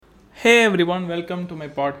Hey everyone, welcome to my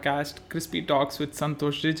podcast Crispy Talks with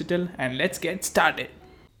Santhosh Digital and let's get started.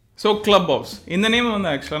 So Clubhouse இந்த name வந்து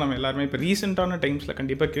ஆக்சுவலாக நம்ம எல்லாருமே இப்போ ரீசெண்டான டைம்ஸில்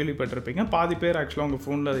கண்டிப்பாக கேள்விப்பட்டிருப்பீங்க. பாதி பேர் ஆக்சுவலாக உங்கள்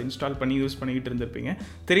ஃபோனில் அதை இன்ஸ்டால் பண்ணி யூஸ் பண்ணிக்கிட்டு இருந்திருப்பீங்க.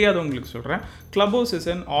 தெரியாதவங்களுக்கு சொல்கிறேன், Clubhouse is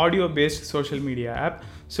an audio paste social media app.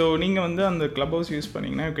 So நீங்கள் வந்து அந்த Clubhouse யூஸ்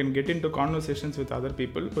பண்ணிங்கன்னா you can get into conversations with other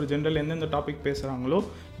people. ஒரு ஜென்ரல் எந்தெந்த டாபிக் பேசுகிறாங்களோ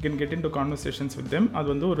you can get into conversations with them. அது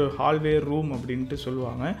வந்து ஒரு ஹால்வே ரூம் அப்படின்ட்டு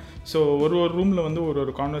சொல்லுவாங்க. ஸோ ஒரு ரூமில் வந்து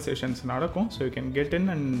ஒரு கான்வர்சேஷன்ஸ் நடக்கும். So you can get in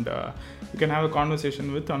and you can have a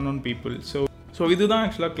conversation with unknown people. So இதுதான்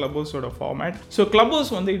ஆக்சுவலாக Clubhouseோட ஃபார்மேட். ஸோ Clubhouse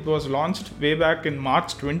வந்து it was launched way back in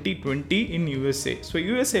March 2020 in USA. So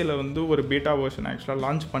யூஎஸ்ஏல வந்து ஒரு பீட்டா வெர்ஷன் ஆக்சுவலாக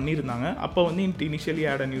launch பண்ணியிருந்தாங்க. அப்போ வந்து initially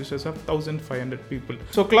had end users of 1500 people.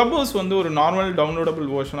 So Clubhouse வந்து ஒரு நார்மல் டவுன்லோடபிள்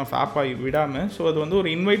வெர்ஷன் ஆஃப் ஆப்பாக விடாமல் ஸோ அது வந்து ஒரு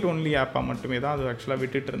இன்வைட் ஒன்லி ஆப்பாக மட்டுமே தான் அது ஆக்சுவலாக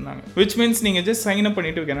விட்டுட்டு இருந்தாங்க. விச் மீன்ஸ் நீங்கள் ஜஸ்ட் சைன் அப்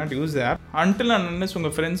பண்ணிட்டு you cannot use app until unless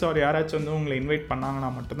உங்கள் ஃப்ரெண்ட்ஸ் ஆர் யாராச்சும் வந்து உங்களை இன்வைட்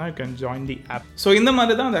பண்ணாங்கன்னா மட்டும்தான் you can join the app. So இந்த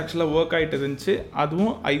மாதிரி தான் அது ஆக்சுவலாக ஒர்க் ஆகிட்டு இருந்துச்சு.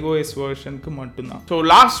 அதுவும் iOS வெர்ஷனுக்கு மட்டும்தான். ஸோ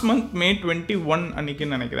லாஸ்ட் மந்த் May 21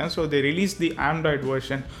 அன்னைக்குன்னு நினைக்கிறேன். So they release the Android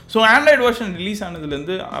version. So Android version release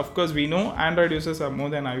ஆனதுலேருந்து of course we know Android users are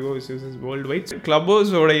more than iOS users worldwide.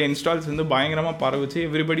 Clubhouseோடைய இன்ஸ்டால்ஸ் வந்து பயங்கரமாக பரவுச்சு.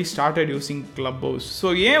 Everybody started using Clubhouse.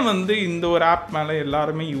 So ஏன் வந்து இந்த ஒரு ஆப் மேலே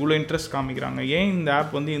எல்லாருமே இவ்வளோ இன்ட்ரெஸ்ட் காமிக்கிறாங்க, ஏன் இந்த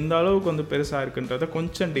ஆப் வந்து இந்த அளவுக்கு வந்து பெருசாக இருக்குன்றதை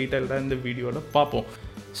கொஞ்சம் டீட்டெயில்டாக இந்த வீடியோவில் பார்ப்போம்.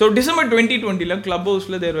 ஸோ December 2020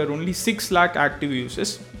 Clubhouseல there were only 6 lakh active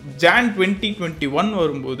users. Jan 2021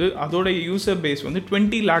 வரும்போது அதோட யூசர் பேஸ் வந்து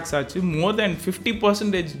 20 lakhs ஆச்சு. மோர் தேன்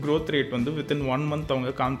 50% growth rate வந்து வித்தின் 1 month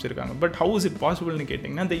அவங்க காமிச்சிருக்காங்க. பட் ஹவு இஸ் இட் பாசிபிள்னு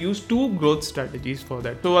கேட்டிங்கன்னா they use 2 growth strategies for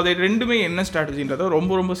that. So அது ரெண்டுமே என்ன ஸ்ட்ராட்டஜின்றதை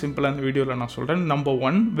ரொம்ப சிம்பிளாக இந்த வீடியோவில் நான் சொல்கிறேன். நம்பர்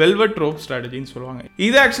 1 வெல்வெட் ரோப் ஸ்ட்ராட்டஜின்னு சொல்லுவாங்க.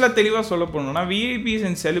 இது ஆக்சுவலாக தெளிவாக சொல்ல போனோம்னா விஐபிஸ்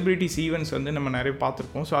அண்ட் செலிபிரிட்டிஸ் ஈவெண்ட்ஸ் வந்து நம்ம நிறைய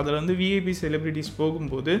பார்த்துருப்போம். ஸோ அதில் வந்து விஐபி செலிபிரிட்டிஸ்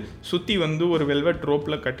போகும்போது சுற்றி வந்து ஒரு வெல்வெட்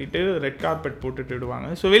ரோப்பில் கட்டிட்டு ரெட் கார்பெட் போட்டுட்டு விடுவாங்க.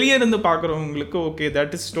 ஸோ வெளியே இருந்து பார்க்குறவங்களுக்கு okay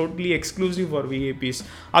that is totally exclusive for VIPs.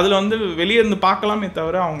 அதில் வந்து வெளியே இருந்து பார்க்கலாமே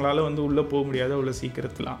தவிர அவங்களால வந்து உள்ளே போக முடியாது அவ்வளோ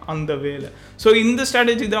சீக்கிரத்தில் அந்த வேலை. ஸோ இந்த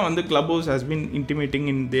ஸ்ட்ராட்டஜி தான் வந்து Clubhouse has been intimating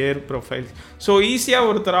in their profiles. So ஈஸியாக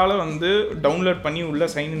ஒருத்தரால் வந்து டவுன்லோட் பண்ணி உள்ளே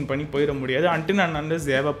சைன்இன் பண்ணி போயிட முடியாது until and unless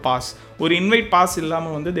they have a pass. ஒரு இன்வைட் பாஸ்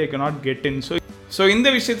இல்லாமல் வந்து they cannot get in. So இந்த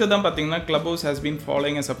விஷயத்தை தான் பார்த்தீங்கன்னா Clubhouse has been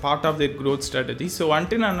following as a part of their growth strategy. So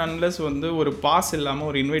until and unless வந்து ஒரு பாஸ் இல்லாமல்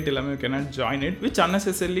ஒரு இன்வைட் இல்லாமல் you cannot join it, which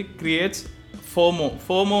unnecessarily creates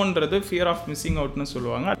FOMOன்றது fear of missing அவுட்னு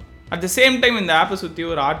சொல்லுவாங்க. அட் த சேம் டைம் இந்த ஆப்பை சுற்றி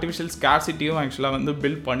ஒரு ஆர்டிஃபிஷியல் ஸ்கார்சிட்டியும் ஆக்சுவலாக வந்து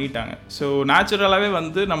பில்ட் பண்ணிட்டாங்க. ஸோ நேச்சுரலாகவே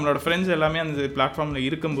வந்து நம்மளோட ஃப்ரெண்ட்ஸ் எல்லாமே அந்த பிளாட்ஃபார்மில்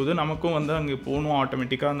இருக்கும்போது நமக்கும் வந்து அங்கே போகணும்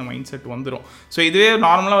ஆட்டோமேட்டிக்காக அந்த மைண்ட் செட் வந்துடும். ஸோ இதுவே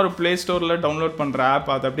நார்மலாக ஒரு ப்ளே ஸ்டோரில் டவுன்லோட் பண்ணுற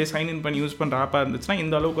ஆப் அதை அப்படியே சைன்இன் பண்ணி யூஸ் பண்ணுற ஆப்பாக இருந்துச்சுன்னா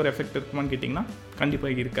இந்த அளவுக்கு ஒரு எஃபெக்ட் இருக்குமான்னு கேட்டிங்கன்னா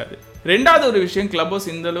கண்டிப்பாக இருக்காது. ரெண்டாவது ஒரு விஷயம், Clubhouse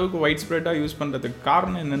இந்த அளவுக்கு வைட் ஸ்ப்ரெட்டாக யூஸ் பண்ணுறதுக்கு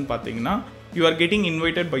காரணம் என்னென்னு பார்த்தீங்கன்னா you are getting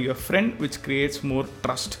invited by your friend, which creates more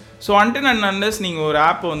trust. So until and unless நீங்கள் ஒரு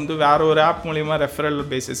ஆப் வந்து வேறு ஒரு ஆப் மூலிமா ரெஃபரல்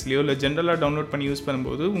பேசிஸ்லையோ இல்லை ஜென்ரலாக டவுன்லோட் பண்ணி யூஸ்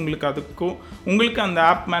பண்ணும்போது உங்களுக்கு அந்த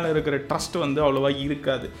ஆப் மேலே இருக்கிற ட்ரஸ்ட் வந்து அவ்வளோவா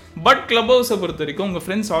இருக்காது. பட் Clubhouseஐ பொறுத்த வரைக்கும் உங்கள்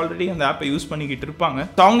ஃப்ரெண்ட்ஸ் ஆல்ரெடி அந்த ஆப்பை யூஸ் பண்ணிக்கிட்டு இருப்பாங்க.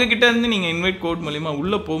 ஸோ அவங்ககிட்ட இருந்து நீங்கள் இன்வைட் கோட் மூலிமா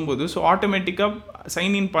உள்ளே போகும்போது ஸோ ஆட்டோமேட்டிக்காக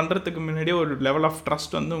சைன்இன் பண்ணுறதுக்கு முன்னாடியே ஒரு லெவல் ஆஃப்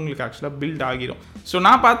ட்ரஸ்ட் வந்து உங்களுக்கு ஆக்சுவலாக பில்ட் ஆகிரும். ஸோ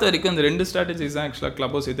நான் பார்த்த வரைக்கும் இந்த 2 ஸ்ட்ராட்டஜிஸ் தான் ஆக்சுவலாக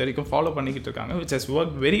Clubhouse இது வரைக்கும் ஃபாலோ பண்ணிக்கிட்டு இருக்காங்க, which has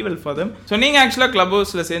worked very well for them. So நீங்கள் ஆக்சுவலாக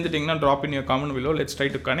Clubhouseல சேர்ந்துட்டிங்கன்னா drop in your comment below. Let's try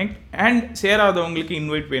to connect. And சேராதவங்களுக்கு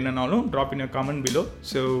இன்வைட் வேணும்னாலும் drop in your comment below.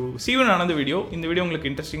 So see you in another video. இந்த video உங்களுக்கு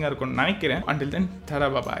இன்ட்ரெஸ்டிங்காக இருக்கும்னு நினைக்கிறேன். Until then, tada,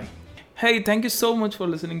 bye-bye. Hey, thank you so much for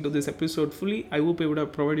listening to this episode fully. I hope I would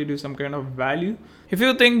have provided you some kind of value. If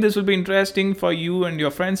you think this will be interesting for you and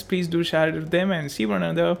your friends, please do share it with them and see you in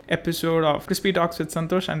another episode of Crispy Talks with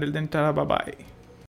Santhosh. Until then, tada, bye-bye.